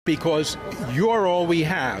because you're all we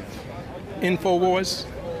have. INFOWARS,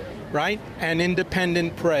 right? And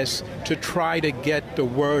independent press to try to get the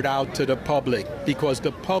word out to the public, because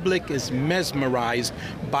the public is mesmerized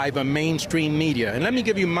by the mainstream media. And let me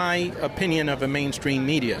give you my opinion of the mainstream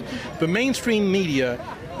media. The mainstream media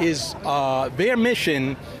is, their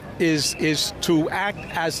mission is to act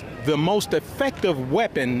as the most effective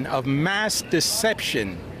weapon of mass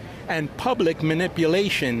deception and public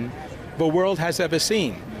manipulation the world has ever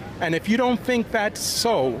seen. And if you don't think that's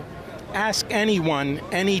so, ask anyone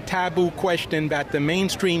any taboo question that the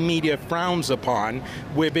mainstream media frowns upon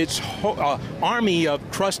with its army of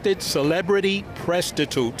trusted celebrity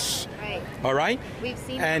prostitutes. Right. All right? We've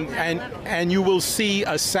seen and you will see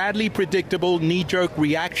a sadly predictable knee-jerk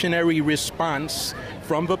reactionary response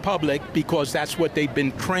from the public, because that's what they've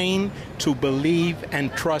been trained to believe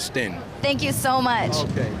and trust in. Thank you so much.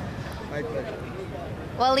 Okay. My pleasure.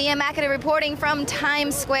 Well, Liam McAdoo reporting from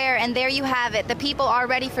Times Square, and there you have it. The people are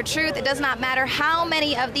ready for truth. It does not matter how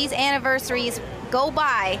many of these anniversaries go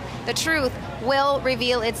by, the truth will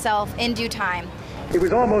reveal itself in due time. It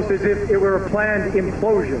was almost as if it were a planned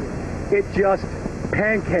implosion. It just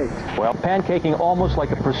pancaked. Well, pancaking almost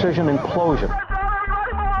like a precision implosion.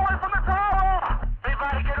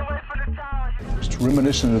 It's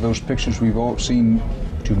reminiscent of those pictures we've all seen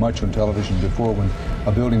too much on television before, when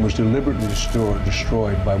a building was deliberately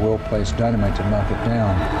destroyed by well-placed dynamite to knock it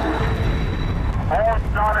down. Hold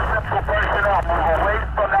non-essential personnel. Move away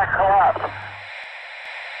from that collapse.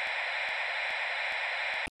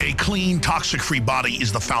 A clean, toxic-free body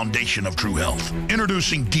is the foundation of true health.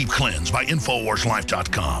 Introducing Deep Cleanse by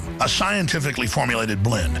InfoWarsLife.com, a scientifically formulated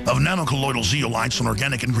blend of nanocolloidal zeolites and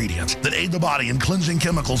organic ingredients that aid the body in cleansing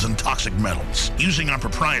chemicals and toxic metals. Using our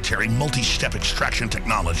proprietary multi-step extraction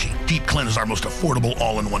technology, Deep Cleanse is our most affordable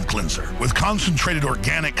all-in-one cleanser. With concentrated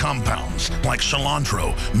organic compounds like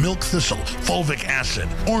cilantro, milk thistle, fulvic acid,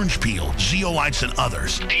 orange peel, zeolites, and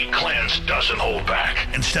others, Deep Cleanse doesn't hold back.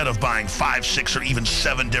 Instead of buying 5, 6, or even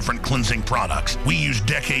 7 different cleansing products, we use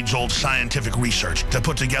decades-old scientific research to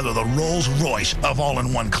put together the Rolls-Royce of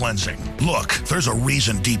all-in-one cleansing. Look, there's a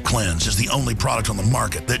reason Deep Cleanse is the only product on the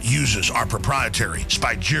market that uses our proprietary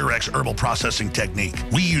Spigyrex herbal processing technique.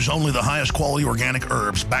 We use only the highest quality organic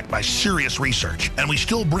herbs backed by serious research, and we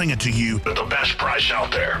still bring it to you at the best price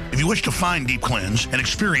out there. If you wish to find Deep Cleanse and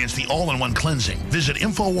experience the all-in-one cleansing, visit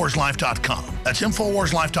InfoWarsLife.com. That's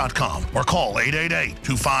InfoWarsLife.com, or call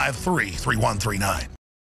 888-253-3139.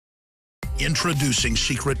 Introducing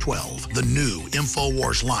Secret 12, the new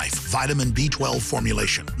InfoWars Life vitamin B12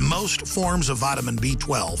 formulation. Most forms of vitamin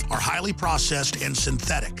B12 are highly processed and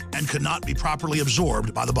synthetic and could not be properly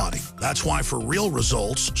absorbed by the body. That's why for real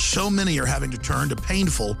results, so many are having to turn to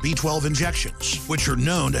painful B12 injections, which are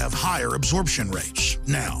known to have higher absorption rates.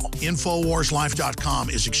 Now, InfoWarsLife.com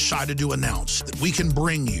is excited to announce that we can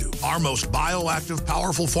bring you our most bioactive,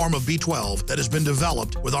 powerful form of B12 that has been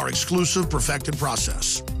developed with our exclusive perfected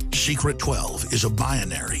process. Secret 12 is a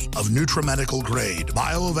binary of nutramedical-grade,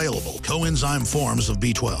 bioavailable coenzyme forms of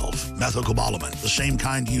B12, methylcobalamin, the same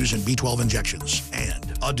kind used in B12 injections, and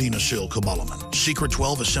adenosylcobalamin. Secret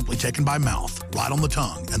 12 is simply taken by mouth, right on the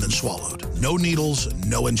tongue, and then swallowed. No needles,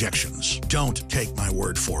 no injections. Don't take my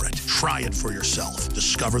word for it. Try it for yourself.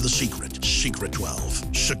 Discover the secret. Secret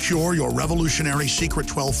 12. Secure your revolutionary Secret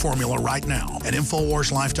 12 formula right now at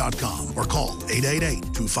InfoWarsLife.com or call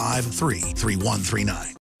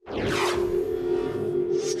 888-253-3139.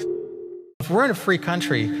 If we're in a free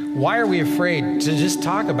country, why are we afraid to just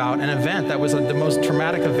talk about an event that was the most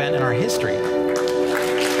traumatic event in our history?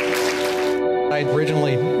 I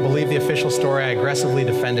originally believed the official story. I aggressively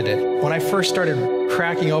defended it. When I first started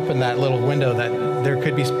cracking open that little window that there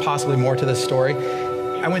could be possibly more to this story,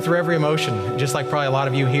 I went through every emotion, just like probably a lot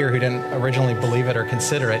of you here who didn't originally believe it or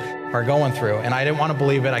consider it are going through. And I didn't want to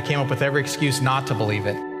believe it. I came up with every excuse not to believe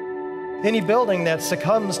it. Any building that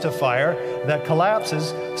succumbs to fire, that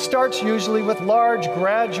collapses, starts usually with large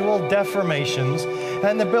gradual deformations,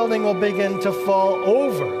 and the building will begin to fall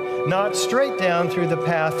over, not straight down through the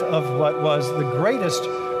path of what was the greatest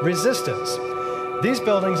resistance. These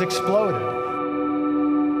buildings exploded.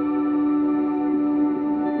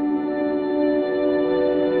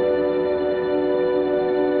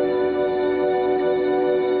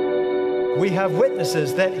 We have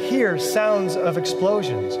witnesses that hear sounds of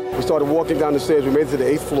explosions. We started walking down the stairs. We made it to the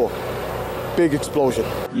 8th floor. Big explosion.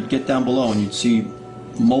 You'd get down below and you'd see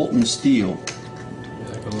molten steel.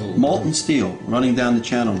 Molten steel running down the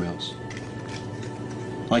channel rails.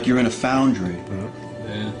 Like you're in a foundry.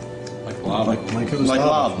 Yeah, like lava. Like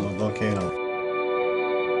lava. From a volcano.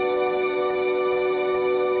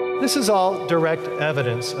 This is all direct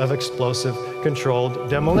evidence of explosive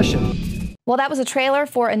controlled demolition. Well, that was a trailer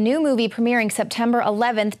for a new movie premiering September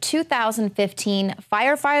 11th, 2015.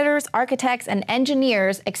 Firefighters, architects, and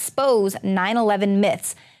engineers expose 9/11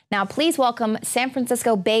 myths. Now, please welcome San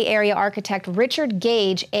Francisco Bay Area architect Richard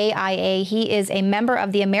Gage, AIA. He is a member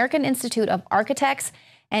of the American Institute of Architects,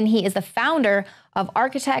 and he is the founder of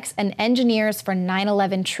Architects and Engineers for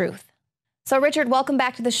 9/11 Truth. So, Richard, welcome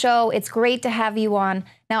back to the show. It's great to have you on.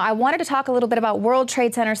 Now, I wanted to talk a little bit about World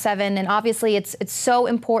Trade Center 7, and obviously it's so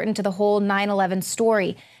important to the whole 9/11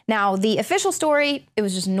 story. Now, the official story, it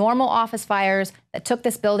was just normal office fires that took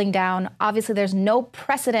this building down. Obviously, there's no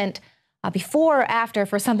precedent before or after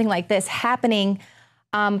for something like this happening.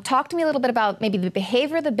 Talk to me a little bit about maybe the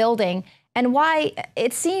behavior of the building and why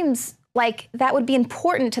it seems like that would be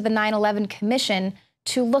important to the 9/11 Commission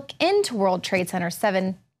to look into World Trade Center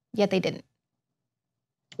 7, yet they didn't.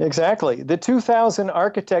 Exactly. The 2,000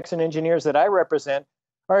 architects and engineers that I represent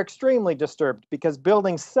are extremely disturbed because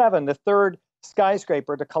Building 7, the third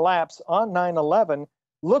skyscraper to collapse on 9/11,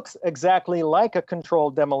 looks exactly like a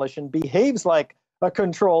controlled demolition, behaves like a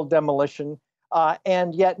controlled demolition,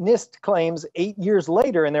 and yet NIST claims 8 years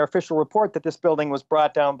later in their official report that this building was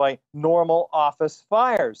brought down by normal office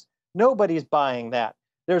fires. Nobody's buying that.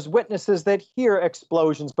 There's witnesses that hear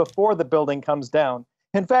explosions before the building comes down.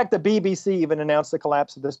 In fact, the BBC even announced the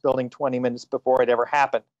collapse of this building 20 minutes before it ever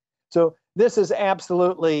happened. So this is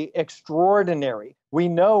absolutely extraordinary. We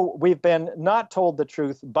know we've been not told the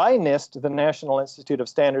truth by NIST, the National Institute of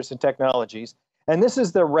Standards and Technologies, and this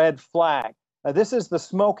is the red flag. This is the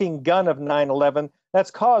smoking gun of 9/11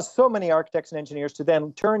 that's caused so many architects and engineers to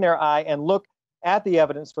then turn their eye and look at the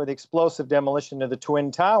evidence for the explosive demolition of the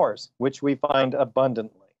Twin Towers, which we find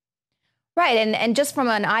abundantly. Right, and just from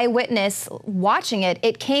an eyewitness watching it,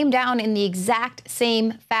 it came down in the exact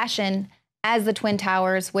same fashion as the Twin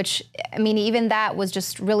Towers, which, I mean, even that was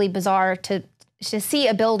just really bizarre to see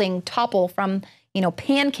a building topple from,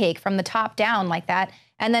 pancake from the top down like that.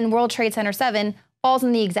 And then World Trade Center 7 falls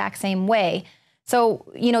in the exact same way. So,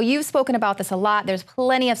 you've spoken about this a lot. There's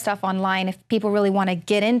plenty of stuff online if people really want to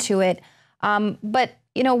get into it. But,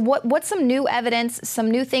 what's some new evidence,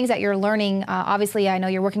 some new things that you're learning? Obviously, I know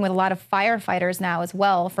you're working with a lot of firefighters now as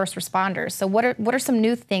well, first responders. So what are some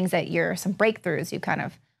new things that some breakthroughs you're kind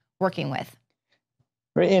of working with?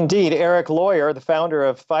 Indeed, Eric Lawyer, the founder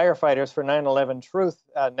of Firefighters for 9/11 Truth,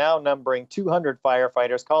 now numbering 200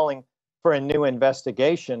 firefighters, calling for a new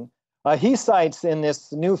investigation. He cites in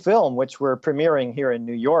this new film, which we're premiering here in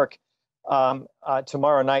New York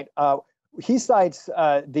tomorrow night, he cites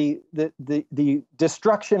the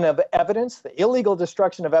destruction of evidence, the illegal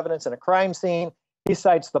destruction of evidence in a crime scene. He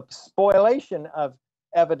cites the spoliation of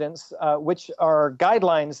evidence, which are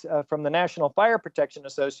guidelines from the National Fire Protection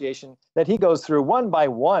Association that he goes through one by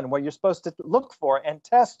one, where you're supposed to look for and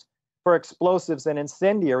test for explosives and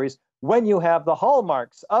incendiaries when you have the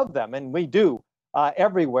hallmarks of them. And we do.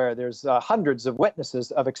 Everywhere there's hundreds of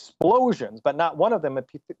witnesses of explosions, but not one of them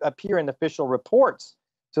appear in official reports.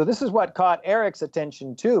 So this is what caught Eric's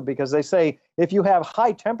attention too, because they say if you have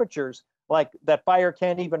high temperatures like that fire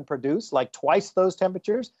can't even produce, like twice those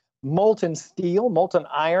temperatures, molten steel, molten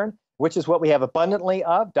iron, which is what we have abundantly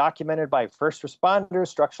of, documented by first responders,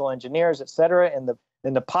 structural engineers, et cetera,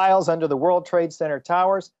 in the piles under the World Trade Center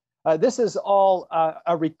towers. This is all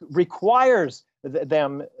requires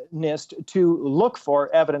them, NIST, to look for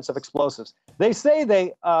evidence of explosives. They say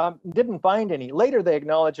they didn't find any. Later, they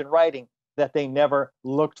acknowledge in writing that they never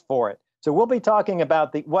looked for it. So we'll be talking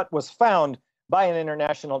about what was found by an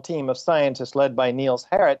international team of scientists led by Niels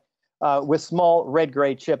Harrit with small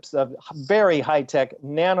red-gray chips of very high-tech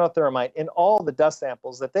nanothermite in all the dust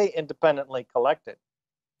samples that they independently collected.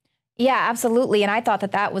 Yeah, absolutely. And I thought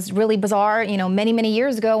that was really bizarre, many, many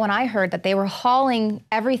years ago when I heard that they were hauling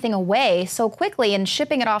everything away so quickly and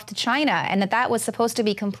shipping it off to China, and that was supposed to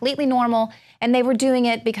be completely normal. And they were doing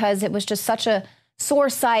it because it was just such a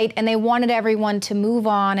sore sight and they wanted everyone to move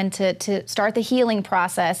on and to start the healing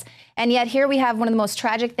process. And yet here we have one of the most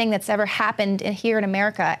tragic things that's ever happened here in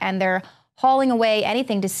America, and they're hauling away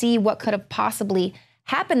anything to see what could have possibly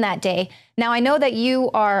happened that day. Now, I know that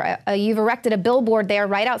you've erected a billboard there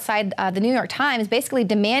right outside the New York Times, basically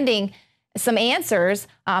demanding some answers.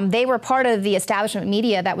 They were part of the establishment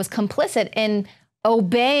media that was complicit in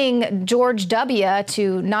obeying George W.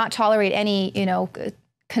 to not tolerate any,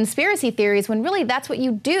 conspiracy theories, when really that's what you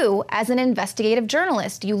do as an investigative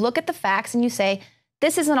journalist. You look at the facts and you say,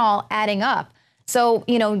 this isn't all adding up. So,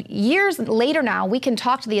 years later now, we can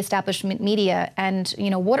talk to the establishment media and,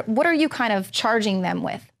 what are you kind of charging them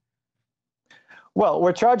with? Well,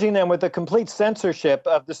 we're charging them with the complete censorship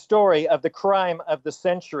of the story of the crime of the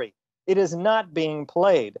century. It is not being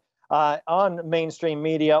played on mainstream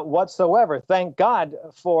media whatsoever. Thank God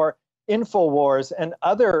for INFOWARS and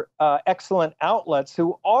other excellent outlets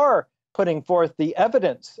who are putting forth the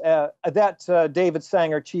evidence that David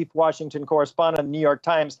Sanger, chief Washington correspondent of the New York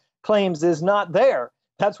Times, claims is not there.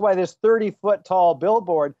 That's why this 30-foot tall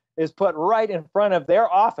billboard is put right in front of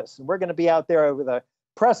their office. And we're going to be out there with a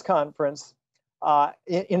press conference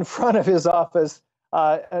in front of his office,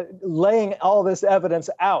 laying all this evidence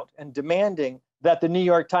out and demanding that the New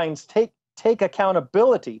York Times take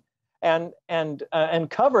accountability and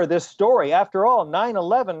cover this story. After all,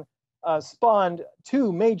 9/11 spawned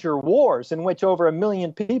two major wars in which over 1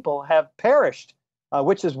 million people have perished,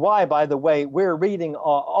 which is why, by the way, we're reading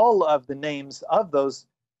all of the names of those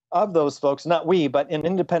folks, not we, but an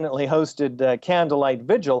independently hosted candlelight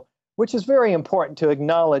vigil, which is very important to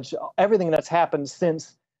acknowledge everything that's happened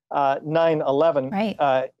since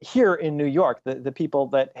 9/11 here in New York, the people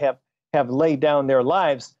that have laid down their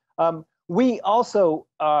lives. We also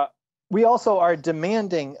are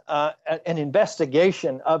demanding an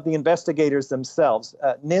investigation of the investigators themselves,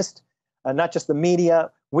 NIST, not just the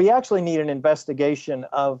media. We actually need an investigation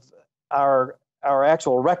of our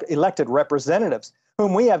actual elected representatives,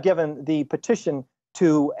 whom we have given the petition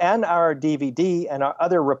to, and our DVD and our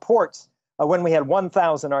other reports when we had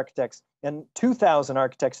 1,000 architects and 2,000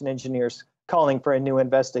 architects and engineers calling for a new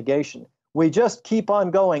investigation. We just keep on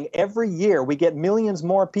going. Every year we get millions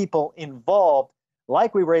more people involved,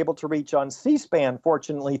 like we were able to reach on C-SPAN,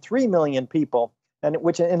 fortunately, 3 million people, and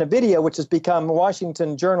which in a video which has become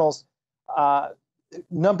Washington Journal's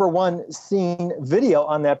 #1 seen video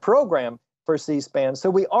on that program for C-SPAN. So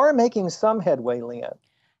we are making some headway, Leanne.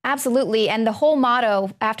 Absolutely. And the whole motto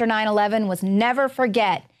after 9/11 was never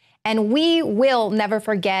forget. And we will never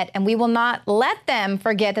forget, and we will not let them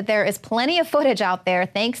forget that there is plenty of footage out there,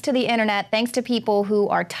 thanks to the internet, thanks to people who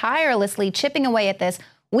are tirelessly chipping away at this.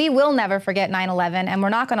 We will never forget 9/11, and we're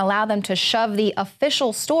not going to allow them to shove the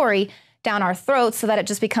official story down our throats so that it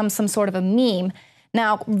just becomes some sort of a meme.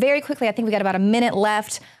 Now, very quickly, I think we got about a minute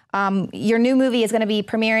left. Your new movie is going to be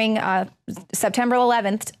premiering September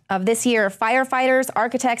 11th of this year. Firefighters,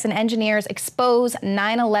 architects, and engineers expose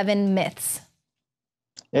 9/11 myths.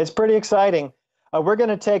 It's pretty exciting. We're going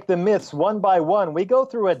to take the myths one by one. We go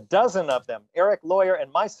through a dozen of them, Eric Lawyer and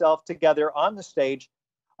myself together on the stage.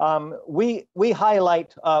 We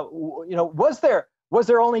highlight, was there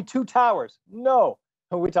only 2 towers? No.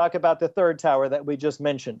 We talk about the 3rd tower that we just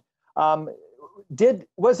mentioned.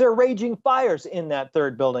 Was there raging fires in that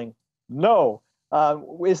 3rd building? No.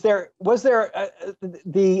 Was there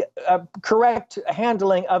the correct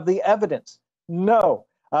handling of the evidence? No.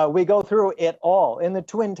 We go through it all. In the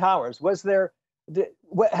Twin Towers, has there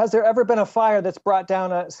ever been a fire that's brought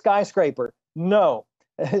down a skyscraper? No.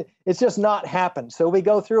 It's just not happened. So we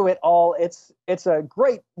go through it all. It's a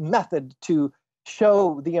great method to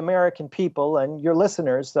show the American people and your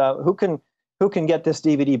listeners who can get this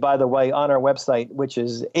DVD, by the way, on our website, which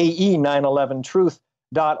is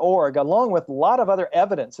ae911truth.org, along with a lot of other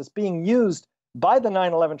evidence. It's being used by the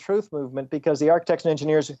 9/11 Truth movement because the architects and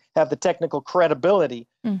engineers have the technical credibility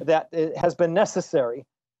that has been necessary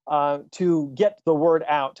to get the word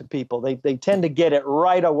out to people. They tend to get it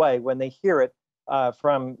right away when they hear it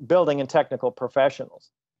from building and technical professionals.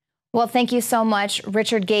 Well, thank you so much,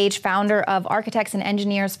 Richard Gage, founder of Architects and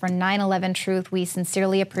Engineers for 9/11 Truth. We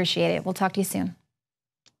sincerely appreciate it. We'll talk to you soon.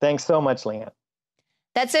 Thanks so much, Leanne.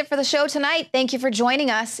 That's it for the show tonight. Thank you for joining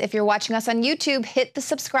us. If you're watching us on YouTube, hit the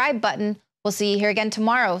subscribe button. We'll see you here again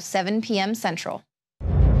tomorrow, 7 p.m. Central.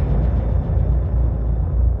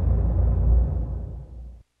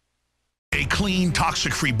 A clean,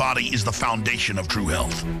 toxic-free body is the foundation of true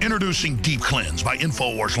health. Introducing Deep Cleanse by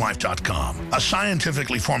InfoWarsLife.com, a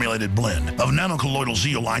scientifically formulated blend of nanocolloidal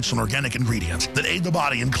zeolites and organic ingredients that aid the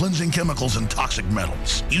body in cleansing chemicals and toxic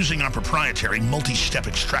metals. Using our proprietary multi-step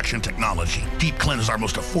extraction technology, Deep Cleanse is our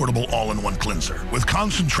most affordable all-in-one cleanser. With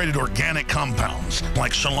concentrated organic compounds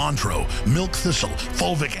like cilantro, milk thistle,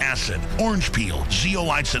 fulvic acid, orange peel,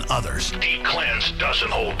 zeolites, and others, Deep Cleanse doesn't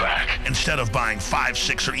hold back. Instead of buying 5,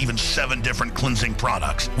 6, or even 7 different cleansing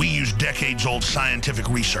products, we use decades-old scientific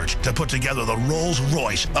research to put together the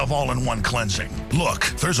Rolls-Royce of all-in-one cleansing. Look,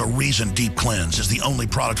 there's a reason Deep Cleanse is the only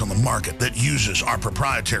product on the market that uses our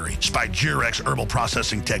proprietary Spigyrex herbal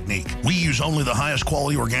processing technique. We use only the highest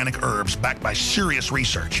quality organic herbs backed by serious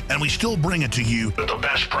research, and we still bring it to you at the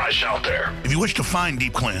best price out there. If you wish to find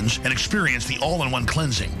Deep Cleanse and experience the all-in-one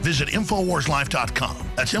cleansing, visit InfoWarsLife.com.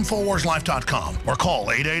 That's InfoWarsLife.com or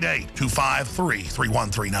call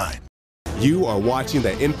 888-253-3139. You are watching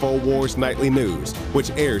the InfoWars Nightly News, which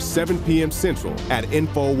airs 7 p.m. Central at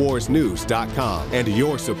InfoWarsNews.com. And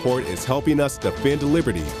your support is helping us defend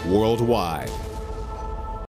liberty worldwide.